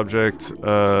 Ledge object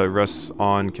rests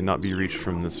on, cannot be reached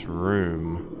from this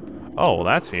room. Oh, well,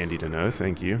 that's handy to know,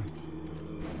 thank you.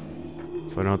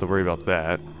 So I don't have to worry about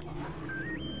that.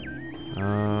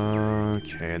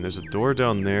 Okay, and there's a door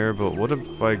down there, but what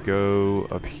if I go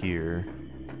up here?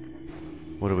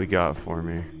 What do we got for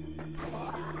me?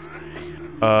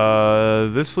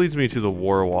 This leads me to the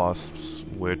war wasps,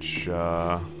 which,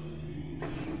 I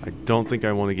don't think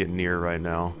I want to get near right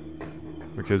now.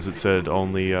 Because it said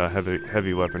only,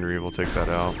 heavy weaponry will take that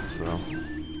out, so...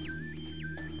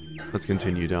 Let's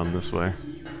continue down this way.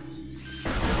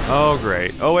 Oh,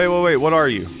 great. Oh, wait, what are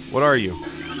you? What are you?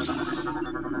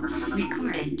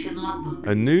 Recording to logbook.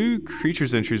 A new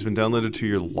creature's entry has been downloaded to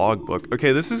your logbook.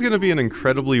 Okay, this is going to be an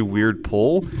incredibly weird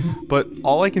pull, but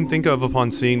all I can think of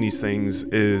upon seeing these things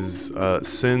is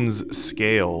Sin's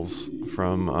scales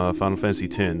from Final Fantasy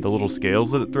X. The little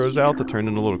scales that it throws out that turn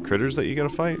into little critters that you gotta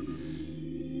fight.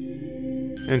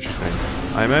 Interesting.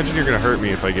 I imagine you're gonna hurt me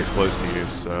if I get close to you,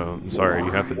 so I'm sorry,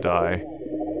 you have to die.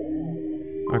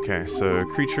 Okay, so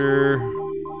creature...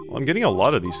 Well, I'm getting a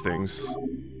lot of these things.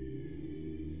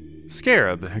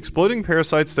 Scarab. Exploding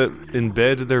parasites that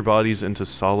embed their bodies into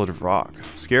solid rock.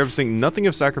 Scarabs think nothing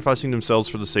of sacrificing themselves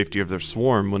for the safety of their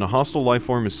swarm. When a hostile life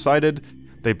form is sighted,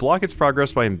 they block its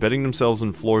progress by embedding themselves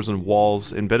in floors and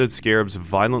walls. Embedded scarabs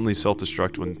violently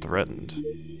self-destruct when threatened.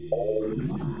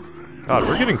 God,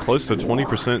 we're getting close to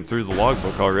 20% through the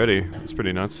logbook already. That's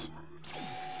pretty nuts.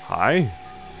 Hi.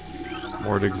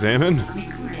 More to examine.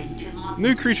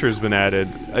 New creature has been added.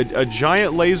 A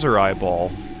giant laser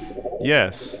eyeball.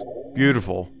 Yes.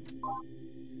 Beautiful.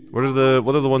 What are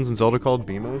the ones in Zelda called?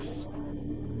 Beamos?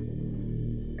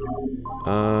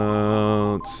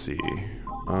 Let's see.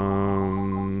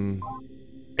 Ion.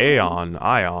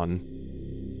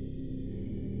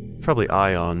 Probably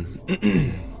Ion.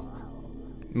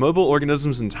 Mobile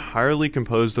organisms entirely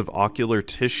composed of ocular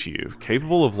tissue,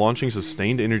 capable of launching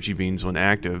sustained energy beams when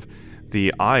active.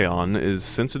 The Ion is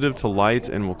sensitive to light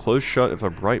and will close shut if a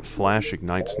bright flash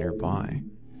ignites nearby.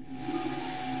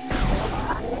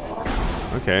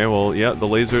 Okay, well, yeah, the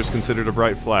laser is considered a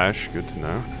bright flash. Good to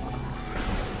know.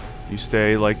 You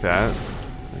stay like that.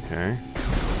 Okay.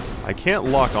 I can't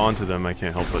lock onto them, I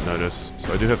can't help but notice.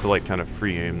 So I do have to, like, kind of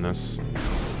free aim this.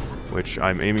 Which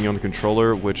I'm aiming on the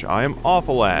controller, which I am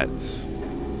awful at.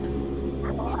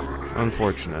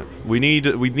 Unfortunate. We need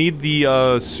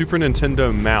the Super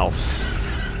Nintendo mouse.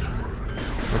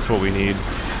 That's what we need.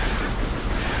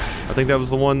 I think that was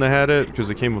the one that had it, because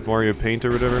it came with Mario Paint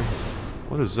or whatever.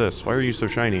 What is this? Why are you so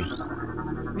shiny?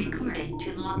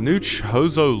 New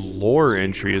Chozo lore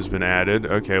entry has been added.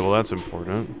 Okay, well that's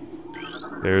important.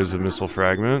 There's a missile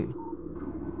fragment.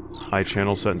 High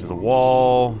channel set into the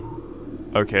wall.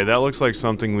 Okay, that looks like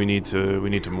something we need to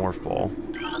morph ball.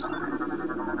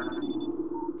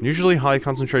 Usually high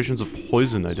concentrations of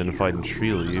poison identified in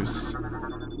tree leaves.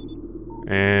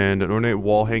 And an ornate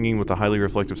wall hanging with a highly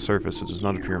reflective surface. It does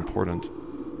not appear important.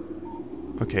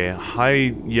 Okay,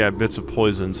 bits of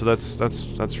poison. So that's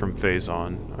from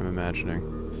Phazon, I'm imagining.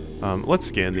 Let's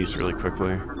scan these really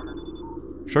quickly.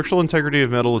 Structural integrity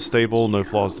of metal is stable, no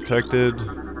flaws detected.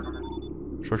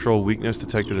 Structural weakness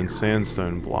detected in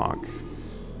sandstone block.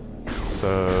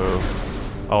 So...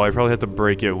 Oh, I probably had to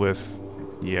break it with...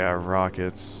 Yeah,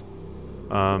 rockets.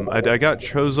 I got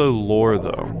Chozo lore,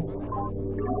 though.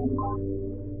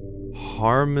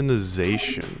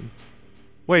 Harmonization.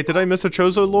 Wait, did I miss a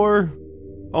Chozo lore?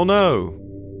 Oh no!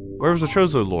 Where was the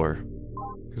Chozo lore?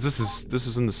 Because this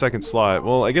is in the second slot.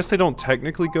 Well, I guess they don't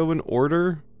technically go in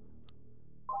order.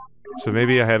 So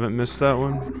maybe I haven't missed that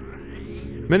one.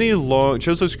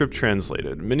 Chozo script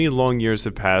translated. Many long years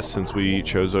have passed since we,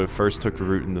 Chozo, first took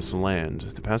root in this land.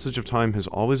 The passage of time has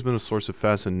always been a source of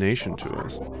fascination to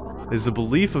us. It is the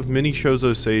belief of many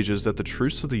Chozo sages that the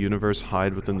truths of the universe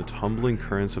hide within the tumbling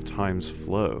currents of time's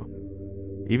flow.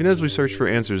 Even as we search for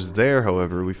answers there,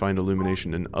 however, we find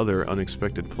illumination in other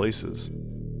unexpected places.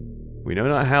 We know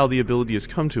not how the ability has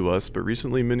come to us, but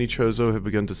recently many Chozo have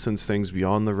begun to sense things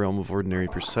beyond the realm of ordinary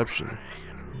perception.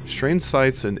 Strange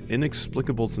sights and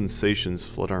inexplicable sensations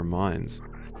flood our minds,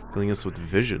 filling us with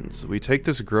visions. We take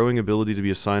this growing ability to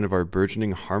be a sign of our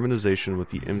burgeoning harmonization with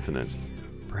the infinite.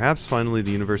 Perhaps finally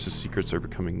the universe's secrets are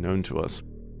becoming known to us.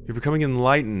 You're becoming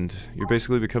enlightened. You're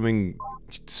basically becoming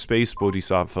space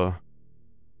bodhisattva.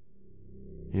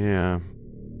 Yeah.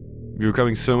 You're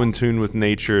becoming so in tune with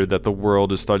nature that the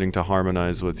world is starting to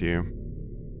harmonize with you.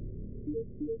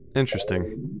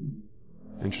 Interesting.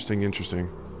 Interesting.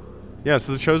 Yeah,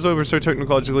 so the Chozo were so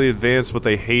technologically advanced, but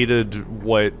they hated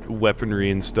what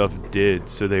weaponry and stuff did,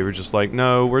 so they were just like,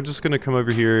 no, we're just gonna come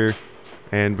over here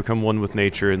and become one with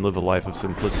nature and live a life of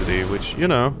simplicity, which, you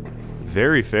know,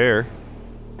 very fair.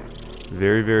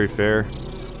 Very, very fair.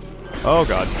 Oh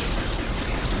god.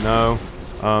 No.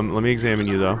 Let me examine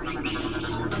you, though.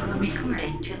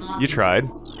 You tried.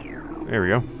 There we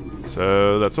go.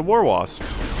 So, that's a war wasp.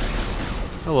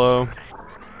 Hello.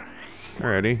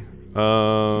 Alrighty.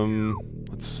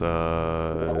 Let's,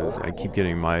 I keep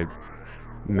getting my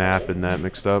map and that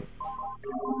mixed up.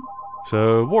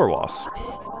 So, war wasp.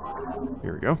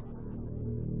 Here we go.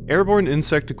 Airborne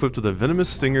insect equipped with a venomous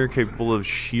stinger capable of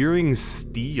shearing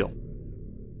steel.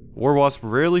 War wasp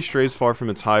rarely strays far from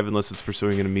its hive unless it's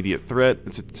pursuing an immediate threat.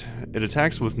 It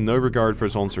attacks with no regard for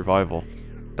its own survival.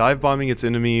 Dive bombing its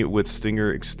enemy with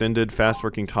stinger extended. Fast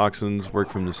working toxins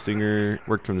worked from the stinger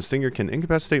can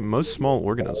incapacitate most small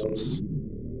organisms.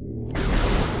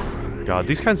 God,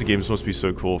 these kinds of games must be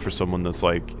so cool for someone that's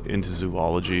like into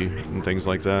zoology and things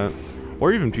like that.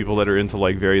 Or even people that are into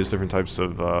like various different types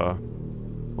of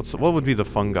what would be the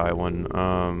fungi one?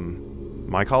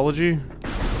 Mycology?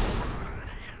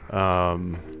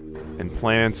 And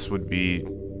plants would be,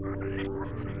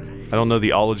 I don't know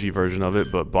the ology version of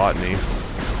it, but botany.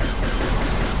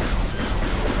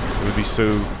 It would be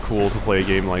so cool to play a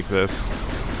game like this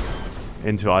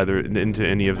into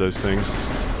any of those things.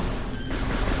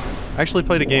 I actually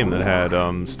played a game that had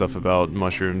stuff about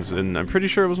mushrooms, and I'm pretty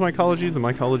sure it was Mycology, the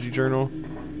Mycology Journal.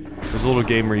 There's a little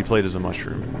game where you played as a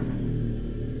mushroom.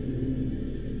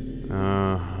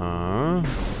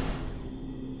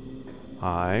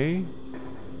 Hi.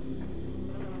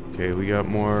 Okay, we got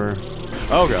more...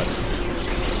 Oh god.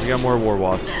 We got more war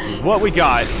wasps. This is what we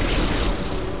got!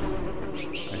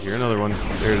 I hear another one.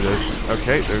 There it is.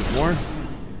 Okay, there's more.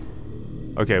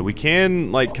 Okay, we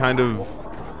can, like, kind of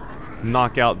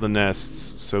knock out the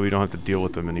nests so we don't have to deal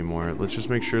with them anymore. Let's just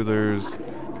make sure there's...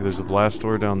 Okay, there's a blast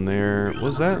door down there. What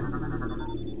was that?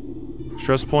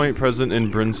 Stress point present in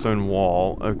Brimstone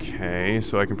Wall. Okay,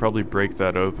 so I can probably break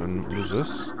that open. What is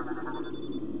this?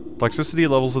 Toxicity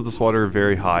levels of this water are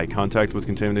very high. Contact with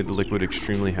contaminated liquid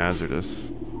extremely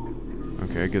hazardous.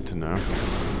 Okay, good to know.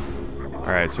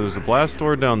 Alright, so there's a blast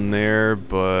door down there,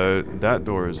 but that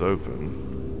door is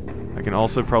open. I can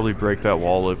also probably break that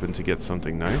wall open to get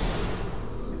something nice.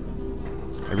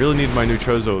 I really need my new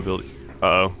Chozo ability.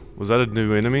 Uh-oh. Was that a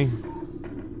new enemy?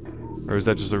 Or is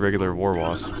that just a regular war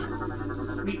wasp?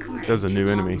 That's a new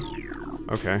enemy.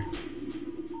 Okay.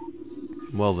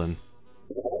 Well then.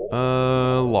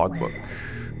 Logbook.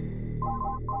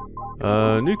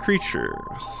 New creature.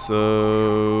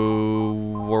 So...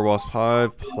 Warwasp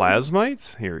Hive.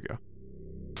 Plasmite? Here we go.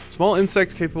 Small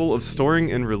insect capable of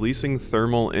storing and releasing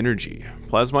thermal energy.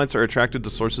 Plasmites are attracted to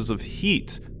sources of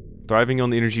heat, thriving on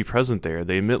the energy present there.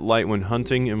 They emit light when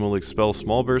hunting and will expel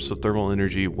small bursts of thermal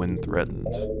energy when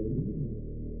threatened.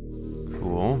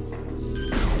 Cool.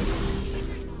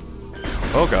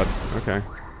 Oh god, okay.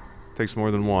 Takes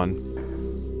more than one.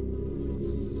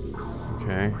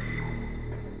 Okay.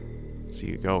 See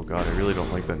you go. God, I really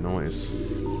don't like that noise.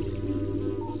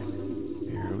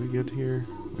 Here, are we good here?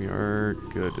 We are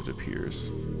good, it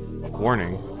appears.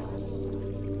 Warning.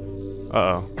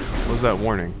 Uh-oh. What was that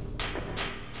warning?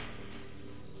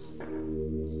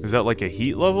 Is that like a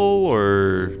heat level,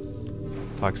 or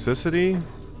toxicity?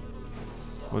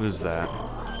 What is that?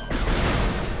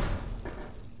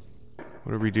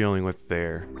 What are we dealing with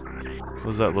there? What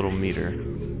was that little meter?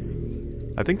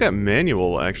 I think that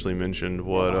manual actually mentioned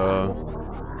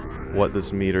what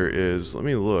this meter is. Let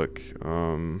me look.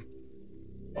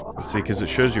 Let's see, because it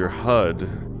shows your HUD.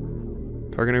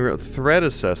 Targeting threat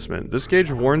assessment. This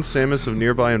gauge warns Samus of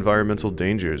nearby environmental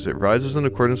dangers. It rises in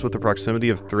accordance with the proximity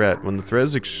of threat. When the threat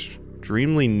is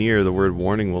extremely near, the word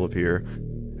warning will appear.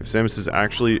 If Samus is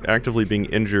actually actively being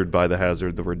injured by the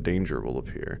hazard, the word danger will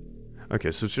appear.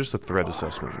 Okay, so it's just a threat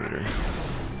assessment meter.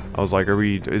 I was like,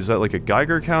 is that like a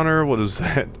Geiger counter? What is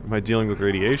that? Am I dealing with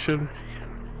radiation?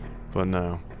 But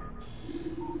no.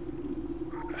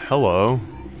 Hello.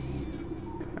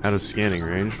 Out of scanning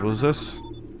range. What is this?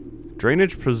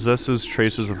 Drainage possesses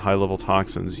traces of high-level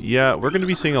toxins. Yeah, we're going to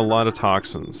be seeing a lot of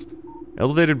toxins.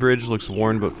 Elevated bridge looks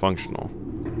worn but functional.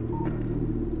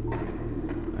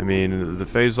 I mean, the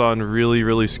Phazon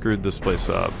really screwed this place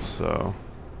up, so...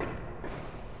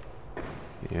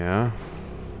 Yeah.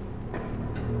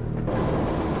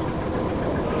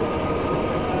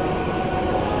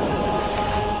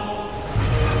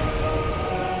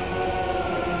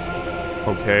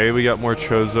 Okay, we got more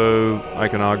Chozo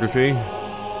iconography.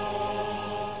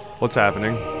 What's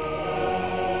happening?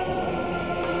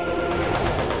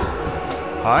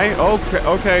 Hi?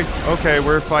 Okay,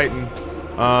 we're fighting.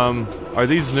 Are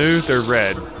these new? They're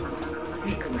red.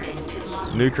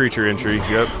 New creature entry,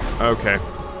 yep. Okay.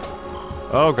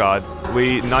 Oh god.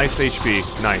 Nice HP.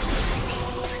 Nice.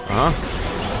 Uh-huh.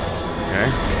 Okay.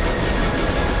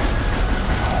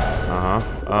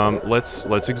 Uh-huh.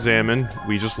 Let's examine.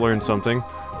 We just learned something.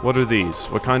 What are these?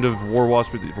 What kind of war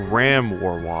wasp are these? Ram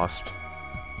war wasp.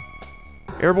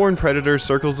 Airborne predator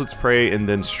circles its prey and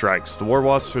then strikes. The war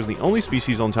wasps are the only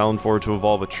species on Tallon IV to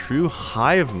evolve a true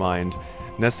hive mind.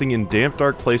 Nesting in damp,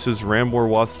 dark places, ram war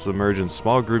wasps emerge in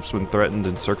small groups when threatened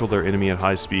and circle their enemy at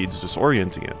high speeds,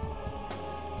 disorienting it.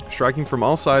 Striking from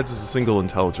all sides is a single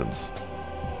intelligence.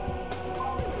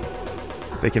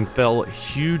 They can fell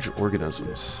huge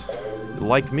organisms.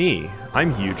 Like me,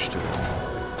 I'm huge to them.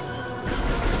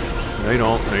 No, you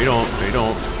don't. No, you don't. No, you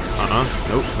don't.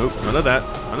 Nope, nope. None of that.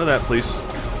 None of that, please.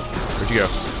 Where'd you go?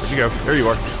 Where'd you go? There you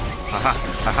are. Ha ha.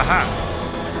 Ha ha ha.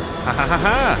 Ha ha ha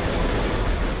ha.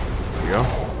 There you go.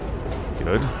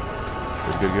 Good.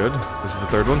 Good, good, good. This is the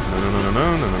third one. No, no, no, no,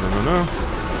 no, no, no, no, no, no. Oh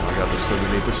my god, there's so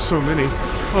many. There's so many.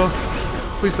 Oh,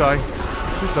 please die.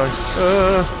 Please die.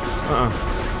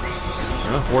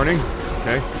 Warning.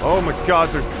 Okay. Oh my god,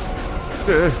 there's...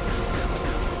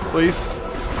 please.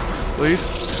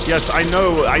 Please. Yes, I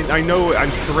know. I know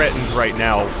I'm threatened right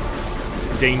now.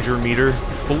 Danger meter.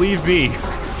 Believe me.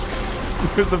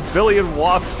 There's a billion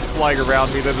wasps flying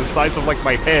around me that are the size of, like,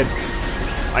 my head.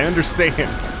 I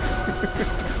understand.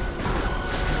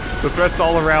 The threat's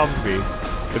all around me.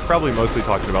 It's probably mostly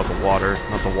talking about the water,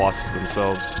 not the wasps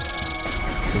themselves.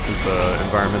 Since it's an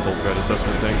environmental threat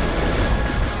assessment thing.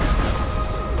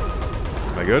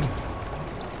 Am I good?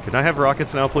 Can I have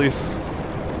rockets now, please?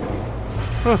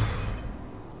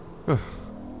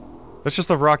 That's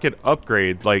just a rocket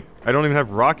upgrade. Like, I don't even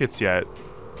have rockets yet.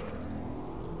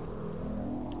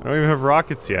 I don't even have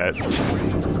rockets yet.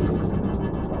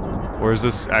 Or is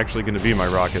this actually going to be my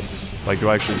rockets? Like, do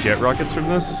I actually get rockets from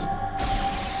this?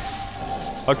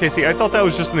 Okay, see, I thought that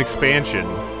was just an expansion.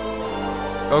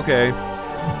 Okay.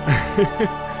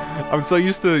 I'm so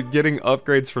used to getting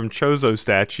upgrades from Chozo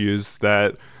statues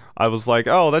that I was like,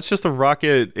 oh, that's just a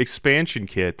rocket expansion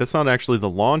kit. That's not actually the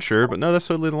launcher, but no, that's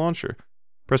totally the launcher.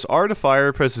 Press R to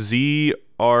fire, press Z,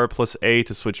 R plus A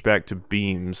to switch back to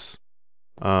beams.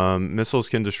 Missiles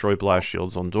can destroy blast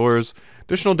shields on doors.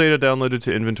 Additional data downloaded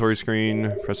to inventory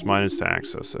screen. Press minus to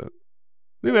access it.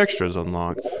 New extras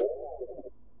unlocked.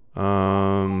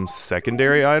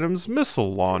 Secondary items.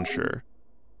 Missile launcher.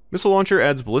 Missile launcher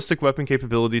adds ballistic weapon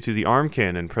capability to the arm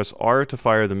cannon. Press R to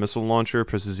fire the missile launcher.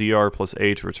 Press ZR plus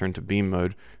A to return to beam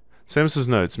mode. Samus's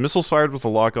notes. Missiles fired with a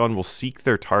lock-on will seek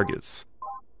their targets.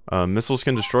 Missiles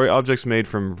can destroy objects made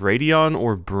from radion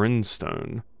or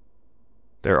brimstone.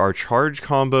 There are charge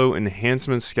combo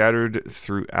enhancements scattered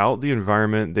throughout the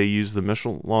environment. They use the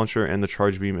missile launcher and the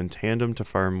charge beam in tandem to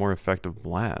fire more effective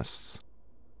blasts.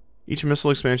 Each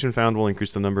missile expansion found will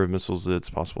increase the number of missiles that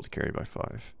it's possible to carry by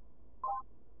 5.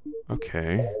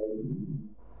 Okay.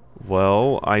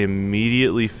 Well, I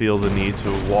immediately feel the need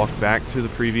to walk back to the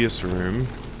previous room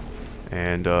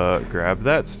and grab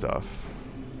that stuff.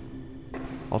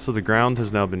 Also, the ground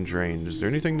has now been drained. Is there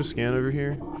anything to scan over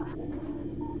here?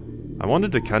 I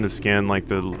wanted to kind of scan like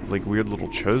the weird little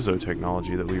Chozo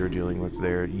technology that we were dealing with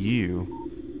there. Maybe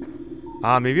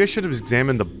I should have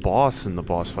examined the boss in the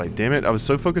boss fight. Damn it, I was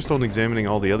so focused on examining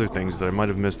all the other things that I might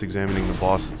have missed examining the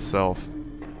boss itself.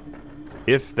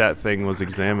 If that thing was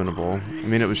examinable. I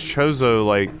mean, it was Chozo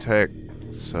like tech,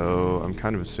 so I'm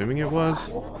kind of assuming it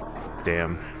was.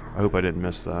 Damn, I hope I didn't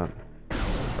miss that.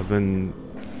 I've been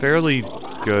fairly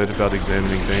good about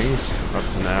examining things up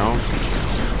to now.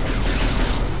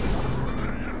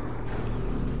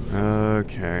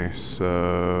 Okay,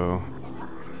 so...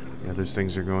 yeah, those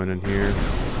things are going in here.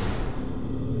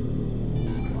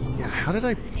 Yeah, how did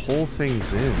I pull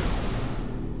things in?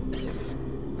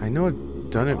 I know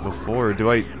I've done it before.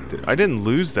 I didn't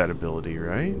lose that ability,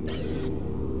 right?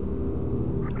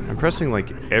 I'm pressing,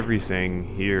 like, everything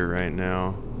here right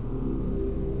now.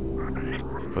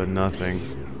 But nothing.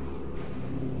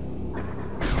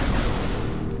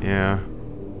 Yeah.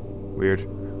 Weird.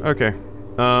 Okay.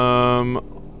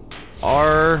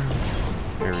 R.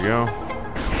 There we go.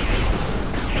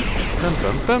 Bum,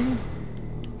 bum, bum.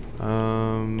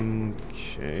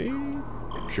 Okay.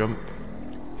 Jump.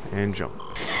 And jump.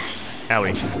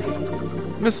 Owie.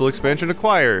 Missile expansion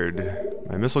acquired.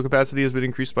 My missile capacity has been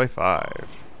increased by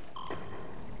 5.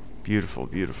 Beautiful,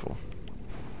 beautiful.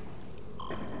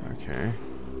 Okay.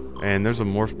 And there's a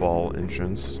morph ball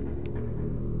entrance.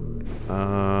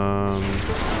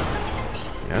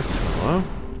 Yes, hello?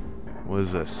 What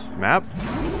is this? Map?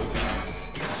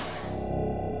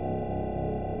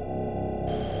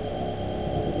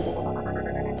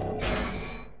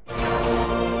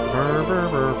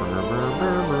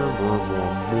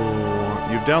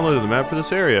 You've downloaded the map for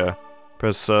this area.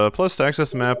 Press plus to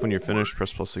access the map. When you're finished,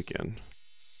 press plus again.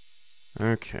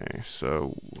 Okay,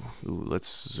 so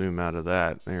let's zoom out of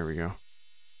that. There we go.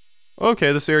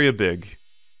 Okay, this area big.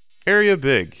 Area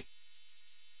big.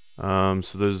 So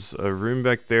there's a room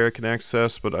back there I can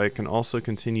access, but I can also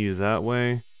continue that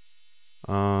way.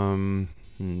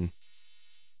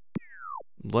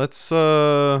 Let's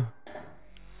go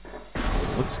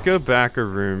back a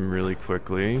room really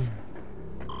quickly.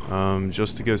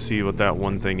 Just to go see what that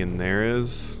one thing in there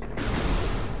is.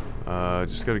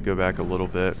 Just gotta go back a little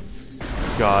bit.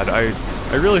 God,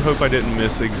 I really hope I didn't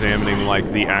miss examining, like,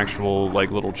 the actual,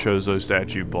 like, little Chozo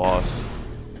statue boss.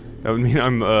 That would mean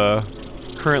I'm,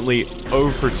 currently 0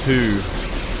 for 2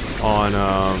 on,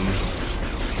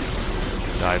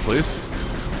 Die, please.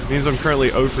 Means I'm currently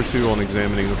 0 for 2 on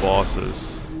examining the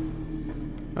bosses.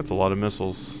 That's a lot of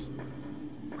missiles.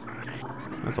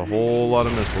 That's a whole lot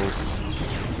of missiles.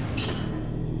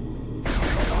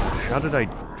 How did I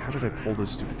pull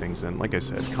those stupid things in? Like I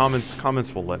said,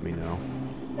 comments will let me know.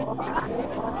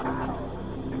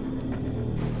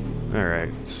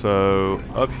 Alright, so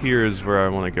up here is where I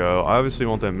want to go. I obviously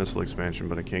want that missile expansion,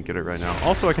 but I can't get it right now.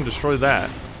 Also, I can destroy that.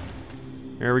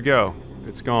 There we go.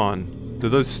 It's gone. Do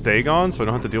those stay gone so I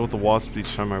don't have to deal with the wasp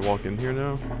each time I walk in here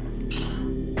now?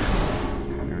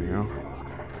 There we go.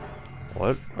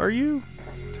 What are you?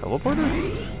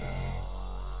 Teleporter?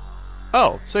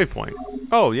 Oh, save point.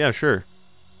 Oh, yeah, sure.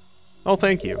 Oh,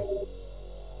 thank you.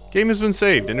 Game has been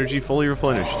saved. Energy fully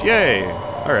replenished. Yay!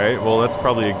 Alright, well that's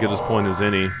probably as good a point as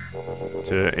any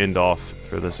to end off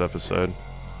for this episode.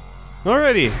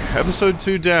 Alrighty, episode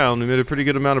 2 down. We made a pretty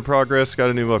good amount of progress, got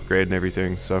a new upgrade and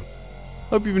everything, so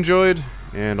hope you've enjoyed,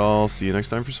 and I'll see you next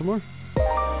time for some more.